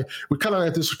 him and I, we kind of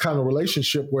had this kind of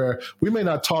relationship where we may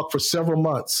not talk for several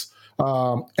months.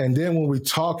 And then when we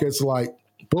talk, it's like,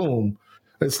 boom,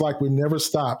 it's like we never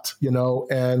stopped,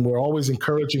 and we're always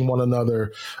encouraging one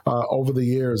another over the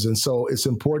years. And so it's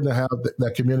important to have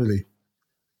that community.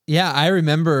 Yeah, I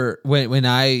remember when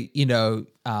I,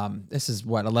 this is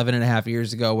 11 and a half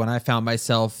years ago, when I found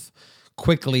myself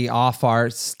quickly off our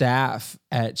staff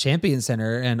at Champion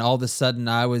Center, and all of a sudden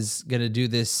I was going to do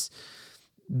this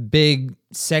big,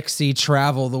 sexy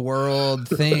travel the world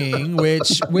thing,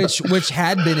 which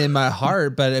had been in my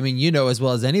heart. But I mean, as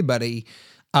well as anybody,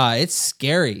 It's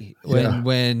scary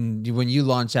when you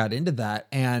launch out into that.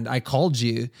 And I called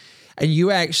you, and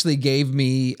you actually gave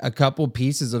me a couple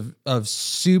pieces of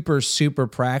super, super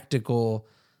practical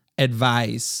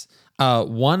advice.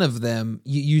 One of them,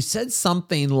 you said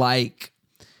something like,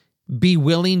 be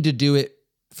willing to do it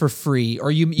for free,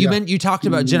 or you talked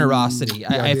about generosity.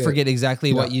 I forget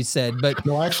exactly what you said, but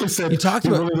no, I actually said you talked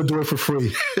about willing to do it for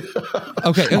free.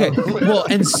 Okay. Well,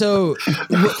 and so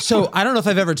I don't know if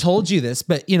I've ever told you this,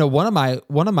 but one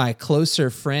of my closer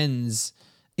friends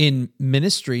in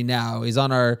ministry now is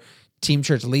on our Team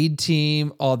Church lead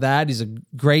team, all that. He's a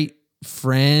great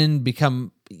friend,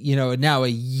 become, now a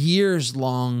years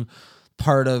long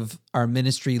part of our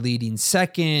ministry, Leading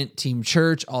Second, Team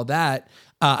Church, all that.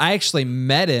 I actually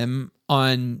met him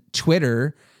on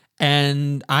Twitter,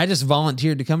 and I just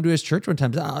volunteered to come to his church one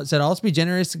time. I said, I'll just be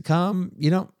generous to come.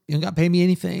 You don't got to pay me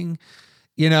anything,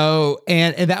 and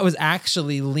that was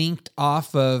actually linked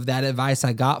off of that advice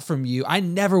I got from you. I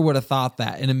never would have thought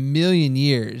that in a million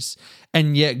years.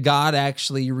 And yet God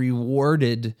actually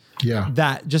rewarded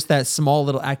that small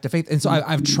little act of faith. And so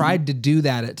I've tried to do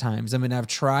that at times. I mean, I've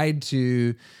tried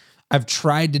to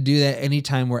do that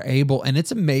anytime we're able, and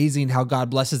it's amazing how God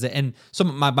blesses it. And so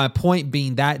my point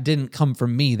being, that didn't come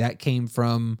from me. That came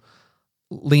from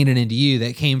leaning into you.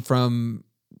 That came from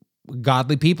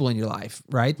godly people in your life,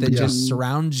 right? That just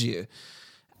surrounds you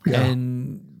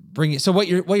and bring it. So what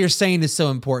you're saying is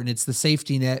so important. It's the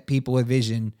safety net people with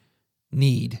vision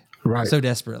need so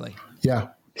desperately. Yeah.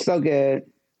 So good.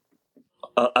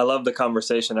 I love the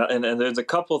conversation. And there's a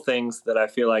couple things that I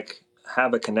feel like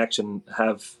have a connection,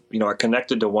 are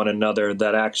connected to one another,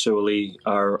 that actually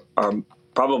are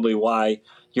probably why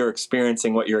you're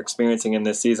experiencing what you're experiencing in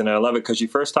this season. And I love it because you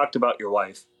first talked about your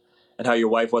wife and how your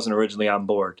wife wasn't originally on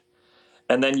board.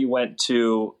 And then you went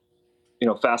to,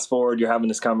 fast forward, you're having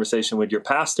this conversation with your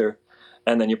pastor,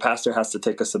 and then your pastor has to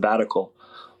take a sabbatical.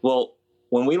 Well,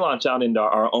 when we launch out into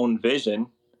our own vision,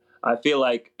 I feel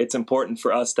like it's important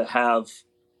for us to have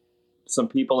some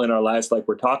people in our lives, like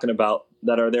we're talking about,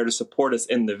 that are there to support us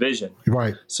in the vision.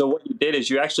 Right. So what you did is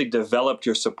you actually developed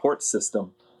your support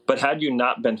system. But had you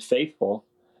not been faithful,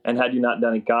 and had you not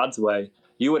done it God's way,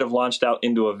 you would have launched out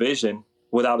into a vision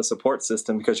without a support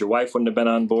system, because your wife wouldn't have been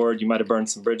on board. You might have burned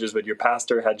some bridges with your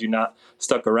pastor had you not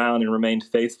stuck around and remained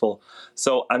faithful.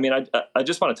 So, I mean, I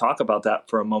just want to talk about that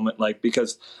for a moment,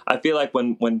 because I feel like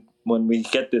when we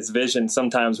get this vision,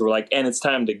 sometimes we're like, and it's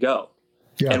time to go.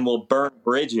 Yeah. And we'll burn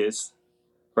bridges,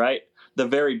 right? The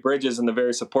very bridges and the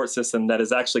very support system that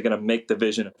is actually going to make the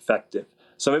vision effective.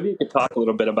 So maybe you could talk a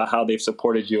little bit about how they've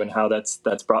supported you and how that's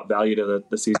brought value to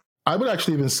the season. I would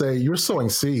actually even say you're sowing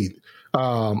seed.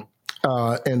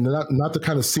 And not the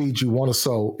kind of seed you want to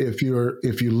sow if you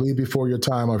leave before your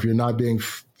time, or if you're not being,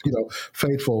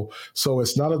 faithful. So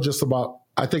it's not just about,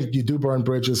 I think you do burn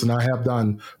bridges, and I have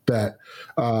done that.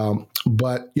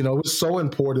 But, it was so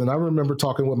important. I remember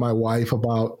talking with my wife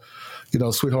about,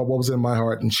 sweetheart, what was in my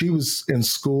heart? And she was in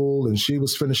school, and she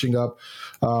was finishing up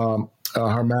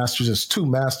her master's. It's 2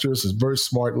 masters. Is a very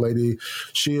smart lady.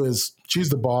 She's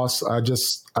the boss. I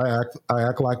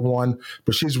act like one,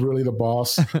 but she's really the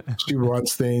boss. She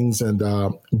runs things. And,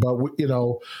 but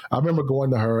I remember going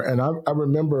to her, and I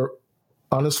remember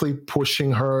honestly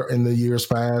pushing her in the years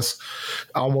past.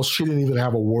 She didn't even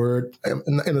have a word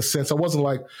in a sense. I wasn't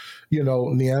like,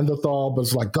 Neanderthal, but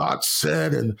it's like God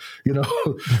said, and,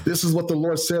 this is what the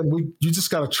Lord said. You just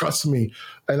got to trust me.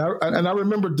 And I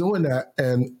remember doing that.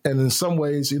 And in some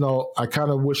ways, I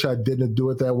kind of wish I didn't do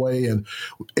it that way. And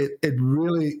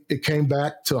it came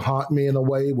back to haunt me in a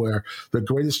way where the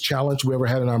greatest challenge we ever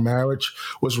had in our marriage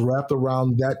was wrapped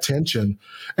around that tension.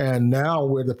 And now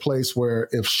we're at the place where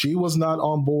if she was not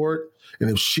on board, and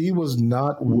if she was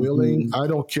not willing, I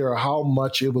don't care how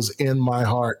much it was in my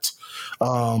heart.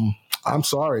 I'm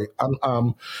sorry.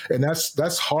 And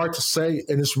that's hard to say.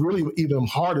 And it's really even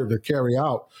harder to carry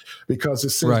out, because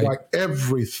it seems like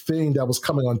everything that was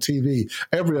coming on TV,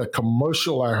 every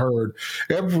commercial I heard,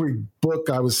 every book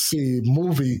I would see,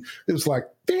 movie, it was like,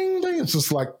 ding, ding. It's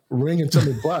just like ringing to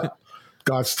me, but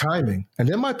God's timing. And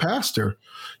then my pastor,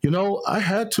 I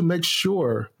had to make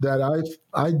sure that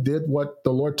I did what the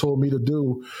Lord told me to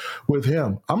do with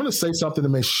him. I'm going to say something that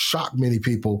may shock many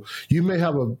people. You may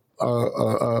have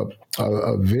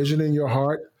a vision in your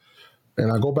heart.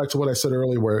 And I go back to what I said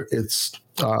earlier, where it's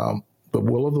the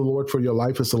will of the Lord for your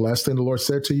life is the last thing the Lord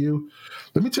said to you.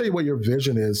 Let me tell you what your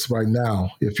vision is right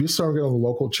now. If you're serving in a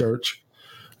local church,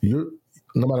 no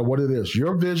matter what it is,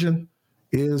 your vision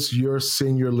is your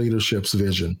senior leadership's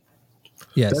vision.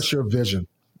 Yes. That's your vision.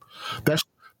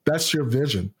 That's your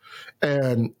vision.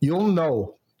 And you'll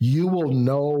know you will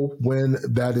know when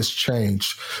that is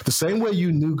changed. The same way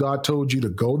you knew God told you to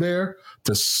go there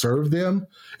to serve them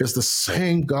is the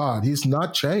same God. He's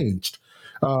not changed.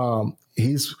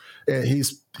 He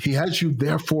has you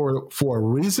there for a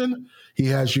reason. He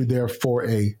has you there for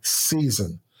a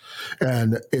season.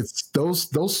 And it's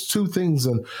those two things.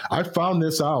 And I found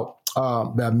this out,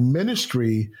 that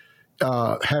ministry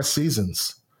has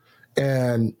seasons.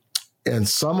 And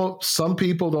some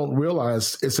people don't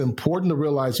realize it's important to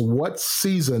realize what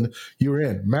season you're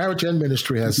in. Marriage and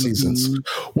ministry has seasons.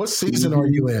 What season are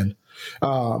you in?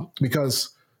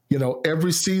 Because,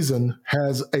 every season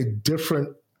has a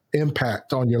different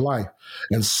impact on your life.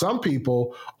 And some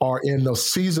people are in the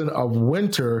season of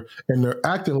winter and they're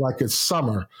acting like it's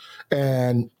summer,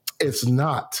 and it's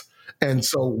not. And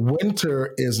so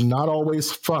winter is not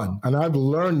always fun. And I've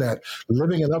learned that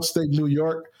living in upstate New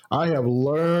York. I have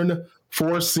learned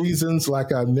 4 seasons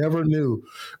like I never knew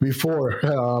before.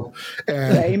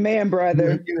 And amen,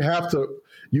 brother.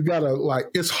 You gotta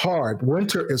it's hard.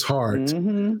 Winter is hard.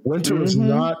 Winter is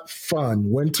not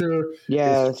fun. Winter,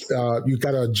 yes, you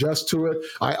gotta adjust to it.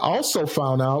 I also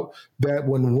found out that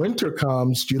when winter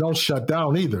comes, you don't shut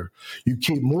down either. You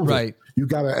keep moving. Right. You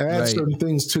gotta add certain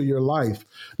things to your life.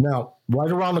 Now,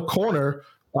 right around the corner,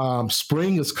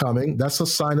 spring is coming. That's a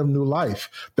sign of new life.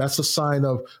 That's a sign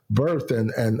of birth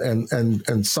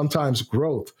and sometimes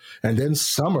growth. And then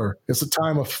summer is a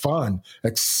time of fun,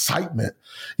 excitement,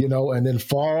 and then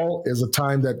fall is a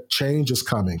time that change is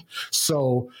coming.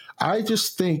 So I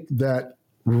just think that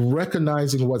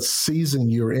recognizing what season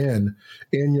you're in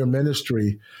your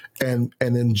ministry and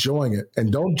enjoying it,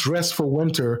 and don't dress for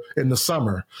winter in the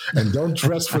summer, and don't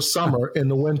dress for summer in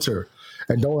the winter.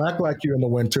 And don't act like you're in the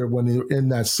winter when you're in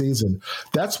that season.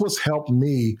 That's what's helped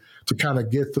me to kind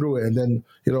of get through it. And then,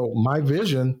 my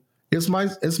vision is my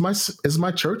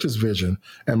church's vision,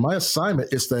 and my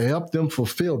assignment is to help them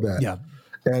fulfill that. Yeah.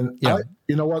 And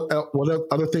what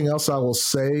other thing else I will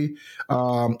say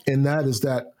in that is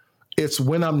that it's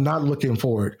when I'm not looking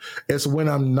for it. It's when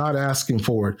I'm not asking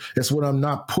for it. It's when I'm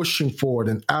not pushing for it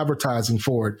and advertising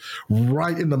for it.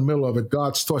 Right in the middle of it,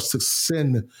 God starts to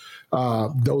send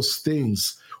those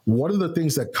things. What are the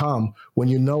things that come when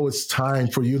you know it's time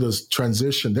for you to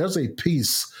transition? There's a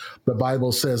peace, the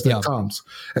Bible says, that comes.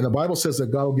 And the Bible says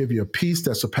that God will give you a peace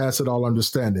that surpasses all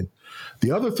understanding.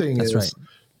 The other thing is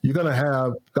you're going to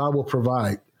have, God will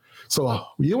provide. So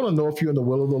you want to know if you're in the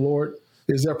will of the Lord?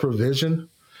 Is there provision?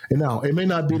 And now, it may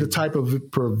not be the type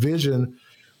of provision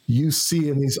you see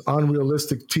in these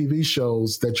unrealistic TV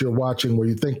shows that you're watching where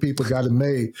you think people got it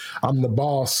made. I'm the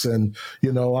boss and, I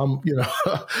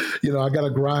got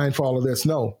to grind for all of this.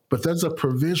 No, but there's a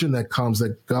provision that comes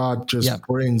that God just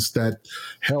brings that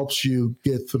helps you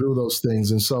get through those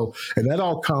things. And that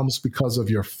all comes because of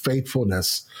your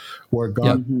faithfulness, where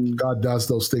God does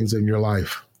those things in your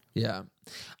life. Yeah.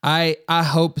 I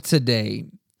hope today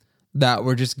that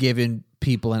we're just giving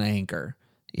people an anchor.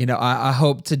 I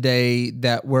hope today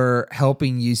that we're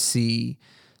helping you see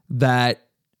that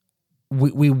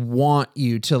we want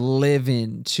you to live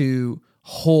in, to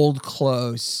hold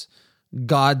close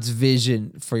God's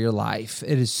vision for your life.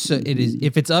 It is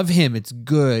if it's of Him, it's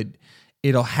good.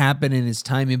 It'll happen in His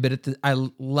timing. But I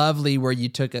lovely where you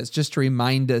took us just to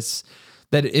remind us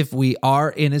that if we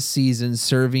are in a season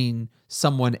serving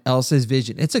someone else's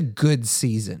vision, it's a good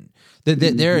season.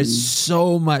 There is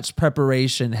so much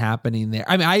preparation happening there.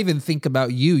 I mean, I even think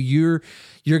about you.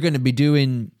 You're going to be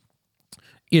doing,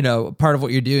 part of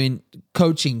what you're doing,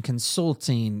 coaching,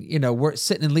 consulting. We're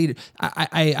sitting and leading.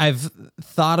 I've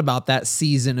thought about that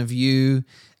season of you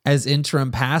as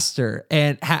interim pastor,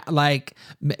 and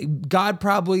God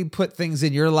probably put things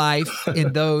in your life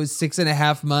in those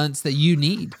 6.5 months that you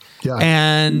need. Yeah.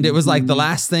 And it was like the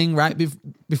last thing right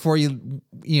before you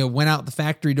went out the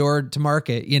factory door to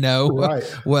market,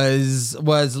 was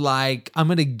like, I'm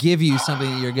going to give you something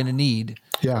that you're going to need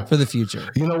for the future.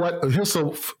 You know what? Here's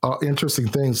some interesting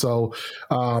thing. So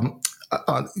I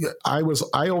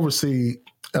oversee,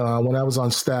 when I was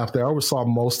on staff there, I oversaw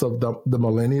most of the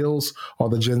millennials or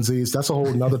the Gen Zs. That's a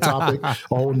whole nother topic, a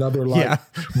whole nother life.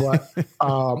 Yeah. But,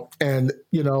 and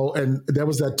there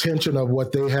was that tension of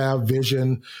what they have,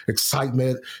 vision,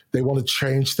 excitement. They want to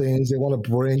change things. They want to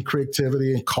bring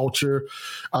creativity and culture.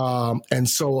 And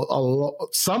so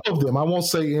some of them, I won't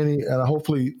say any, and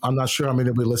hopefully I'm not sure how many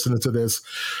will be listening to this,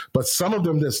 but some of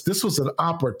them, this was an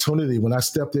opportunity when I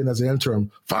stepped in as an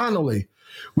interim. Finally,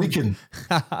 we can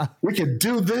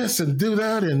do this and do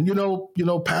that. And,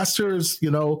 pastors,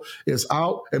 is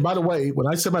out. And by the way, when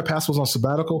I said my pastor was on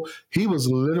sabbatical, he was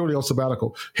literally on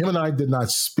sabbatical. Him and I did not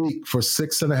speak for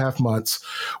 6.5 months.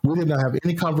 We did not have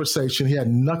any conversation. He had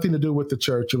nothing to do with the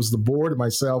church. It was the board and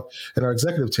myself and our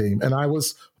executive team. And I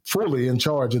was fully in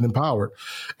charge and empowered.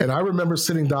 And I remember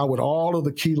sitting down with all of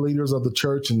the key leaders of the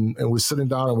church, and we're sitting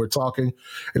down and we're talking.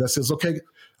 And I says, okay,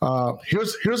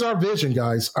 here's our vision,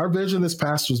 guys. Our vision is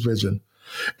pastor's vision.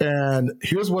 And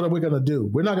here's what we're going to do.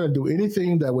 We're not going to do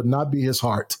anything that would not be his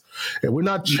heart. And we're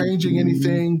not changing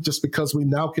anything just because we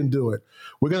now can do it.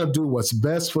 We're going to do what's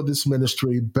best for this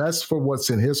ministry, best for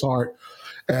what's in his heart.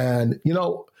 And,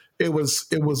 it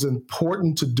was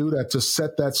important to do that, to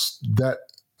set that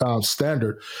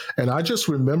standard. And I just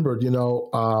remembered,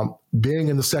 being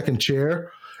in the second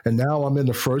chair, and now I'm in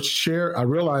the first chair. I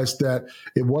realized that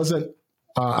it wasn't,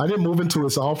 I didn't move into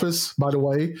his office, by the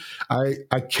way.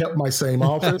 I kept my same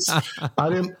office.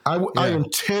 I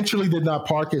intentionally did not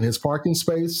park in his parking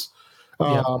space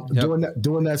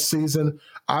during that season.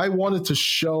 I wanted to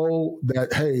show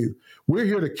that, hey, we're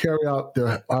here to carry out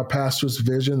our pastor's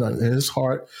vision in his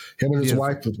heart. Him and his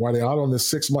wife, while they're out on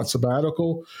this 6-month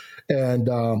sabbatical. And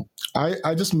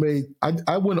I just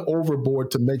I went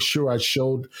overboard to make sure I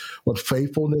showed what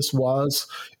faithfulness was.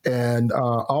 And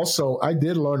also, I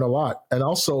did learn a lot. And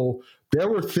also, there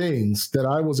were things that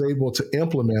I was able to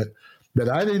implement that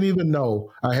I didn't even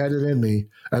know I had it in me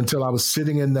until I was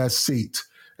sitting in that seat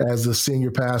as the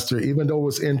senior pastor, even though it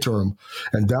was interim.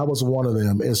 And that was one of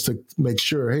them, is to make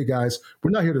sure, hey, guys, we're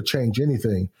not here to change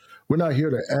anything. We're not here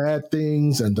to add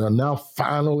things. And now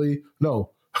finally,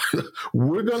 no.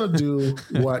 We're going to do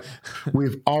what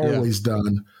we've always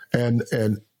done. And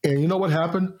you know what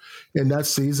happened in that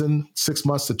season? 6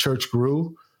 months, the church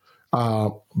grew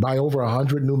by over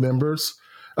 100 new members.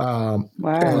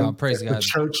 Wow. Praise God. The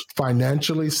church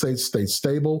financially stayed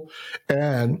stable.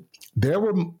 And there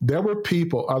were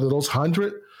people, out of those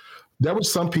 100, there were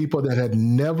some people that had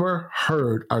never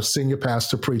heard our senior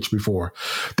pastor preach before.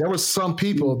 There were some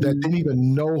people that didn't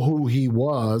even know who he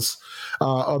was,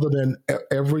 other than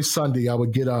every Sunday I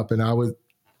would get up and I would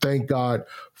thank God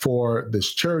for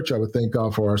this church. I would thank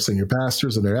God for our senior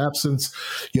pastors in their absence,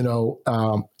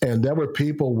 and there were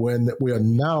people when we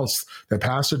announced that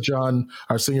Pastor John,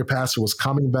 our senior pastor, was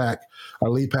coming back, our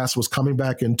lead pastor was coming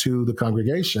back into the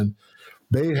congregation.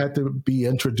 They had to be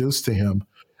introduced to him.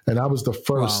 And I was the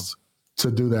first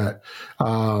to do that,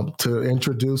 to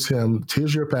introduce him.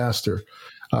 Here's your pastor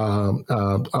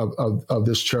of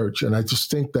this church. And I just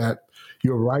think that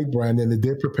you're right, Brandon. It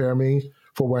did prepare me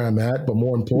for where I'm at. But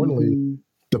more importantly,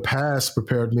 the past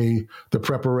prepared me, the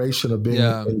preparation of being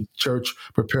in church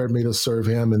prepared me to serve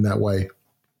him in that way.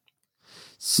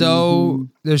 So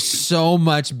there's so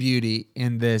much beauty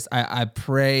in this. I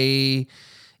pray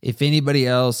if anybody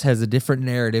else has a different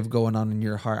narrative going on in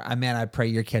your heart, I pray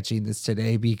you're catching this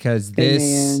today, because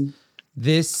this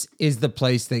is the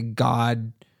place that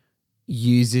God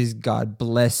uses, God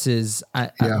blesses.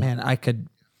 I could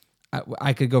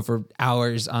go for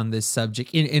hours on this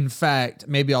subject. In fact,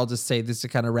 maybe I'll just say this to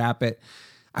kind of wrap it.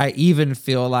 I even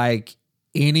feel like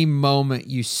any moment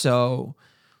you sow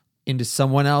into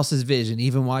someone else's vision,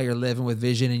 even while you're living with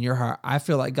vision in your heart, I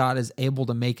feel like God is able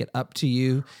to make it up to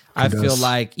you. I feel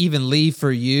like even Lee,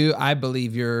 for you, I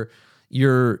believe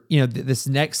this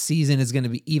next season is going to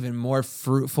be even more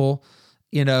fruitful.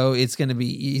 It's going to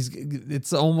be,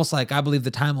 it's almost like I believe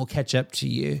the time will catch up to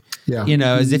you,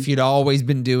 as if you'd always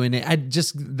been doing it.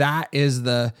 That is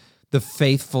the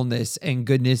faithfulness and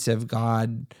goodness of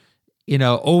God,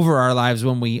 over our lives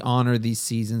when we honor these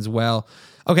seasons well.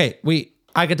 Okay.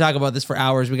 I could talk about this for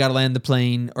hours. We got to land the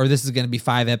plane, or this is going to be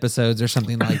 5 episodes or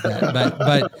something like that.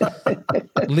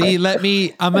 But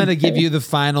Lee, I'm going to give you the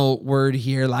final word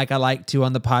here. Like I like to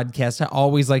on the podcast, I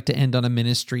always like to end on a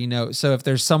ministry note. So if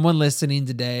there's someone listening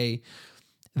today,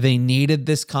 they needed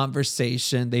this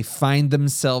conversation, they find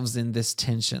themselves in this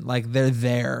tension, like they're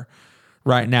there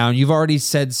right now. And you've already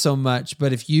said so much,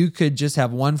 but if you could just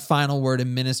have one final word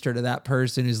and minister to that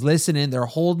person who's listening, they're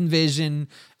holding vision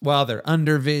while they're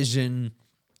under vision,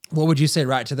 what would you say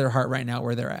right to their heart right now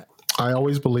where they're at? I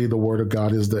always believe the word of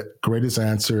God is the greatest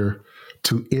answer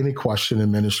to any question in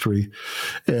ministry.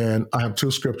 And I have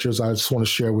 2 scriptures I just want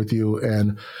to share with you.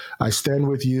 And I stand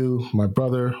with you, my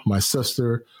brother, my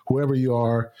sister, whoever you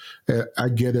are. I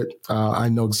get it. I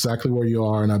know exactly where you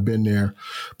are, and I've been there.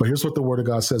 But here's what the word of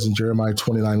God says in Jeremiah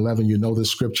 29:11. You know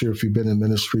this scripture if you've been in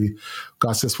ministry.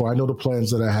 God says, "For I know the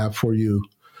plans that I have for you."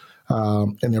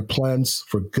 And they're plans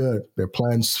for good. They're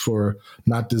plans for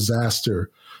not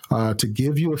disaster, to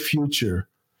give you a future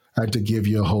and to give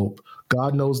you a hope.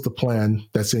 God knows the plan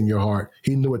that's in your heart.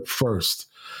 He knew it first.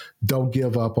 Don't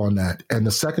give up on that. And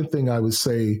the second thing I would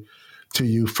say to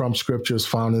you from scriptures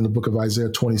found in the book of Isaiah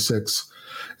 26,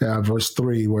 verse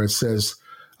 3, where it says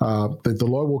that the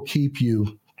Lord will keep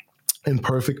you in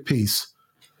perfect peace,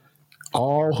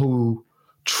 all who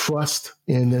trust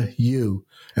in you,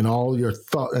 and all your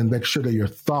thought, and make sure that your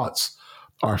thoughts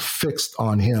are fixed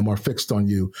on him or fixed on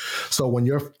you. So when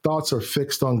your thoughts are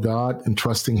fixed on God and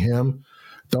trusting him,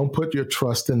 don't put your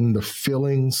trust in the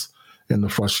feelings, in the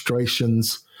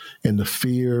frustrations, in the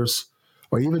fears,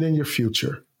 or even in your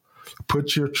future.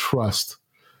 Put your trust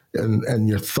and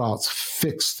your thoughts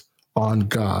fixed on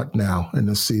God now in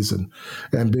this season,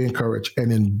 and be encouraged.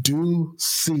 And in due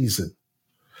season,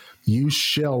 you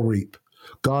shall reap.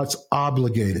 God's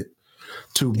obligated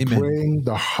to bring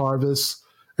the harvest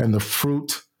and the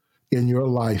fruit in your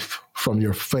life from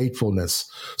your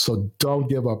faithfulness. So don't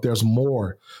give up. There's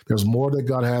more. There's more that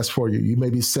God has for you. You may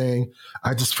be saying,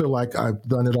 I just feel like I've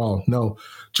done it all. No,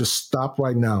 just stop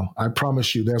right now. I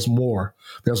promise you there's more.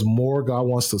 There's more God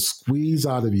wants to squeeze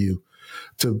out of you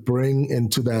to bring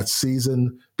into that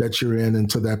season that you're in,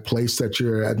 into that place that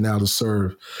you're at now to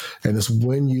serve. And it's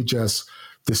when you just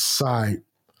decide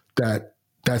that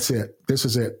that's it. This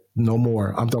is it. No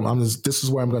more. I'm done. This is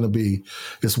where I'm going to be.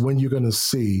 It's when you're going to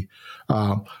see.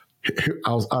 I'll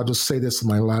just say this in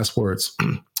my last words.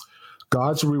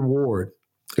 God's reward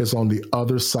is on the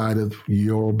other side of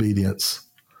your obedience.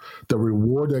 The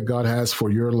reward that God has for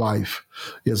your life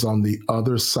is on the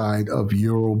other side of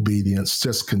your obedience.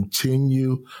 Just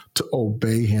continue to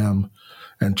obey him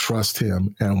and trust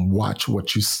him, and watch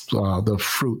what you the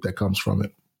fruit that comes from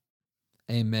it.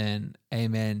 Amen.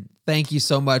 Amen. Thank you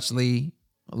so much, Lee.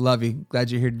 I love you.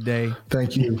 Glad you're here today.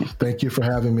 Thank you. Thank you for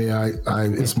having me.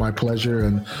 It's my pleasure,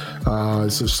 and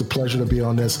it's just a pleasure to be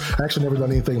on this. I actually never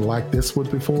done anything like this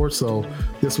before, so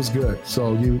this was good.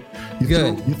 So you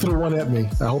threw one at me.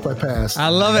 I hope I passed. I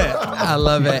love it. I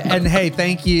love it. And hey,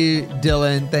 thank you,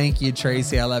 Dylan. Thank you,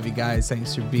 Tracy. I love you guys.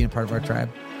 Thanks for being part of our tribe.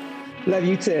 Love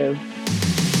you too.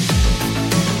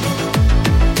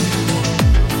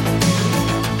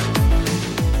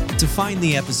 To find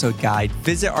the episode guide,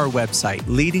 visit our website,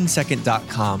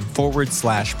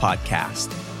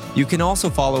 leadingsecond.com/podcast. You can also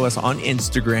follow us on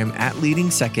Instagram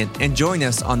 @leadingsecond and join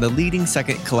us on the Leading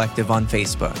Second Collective on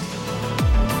Facebook.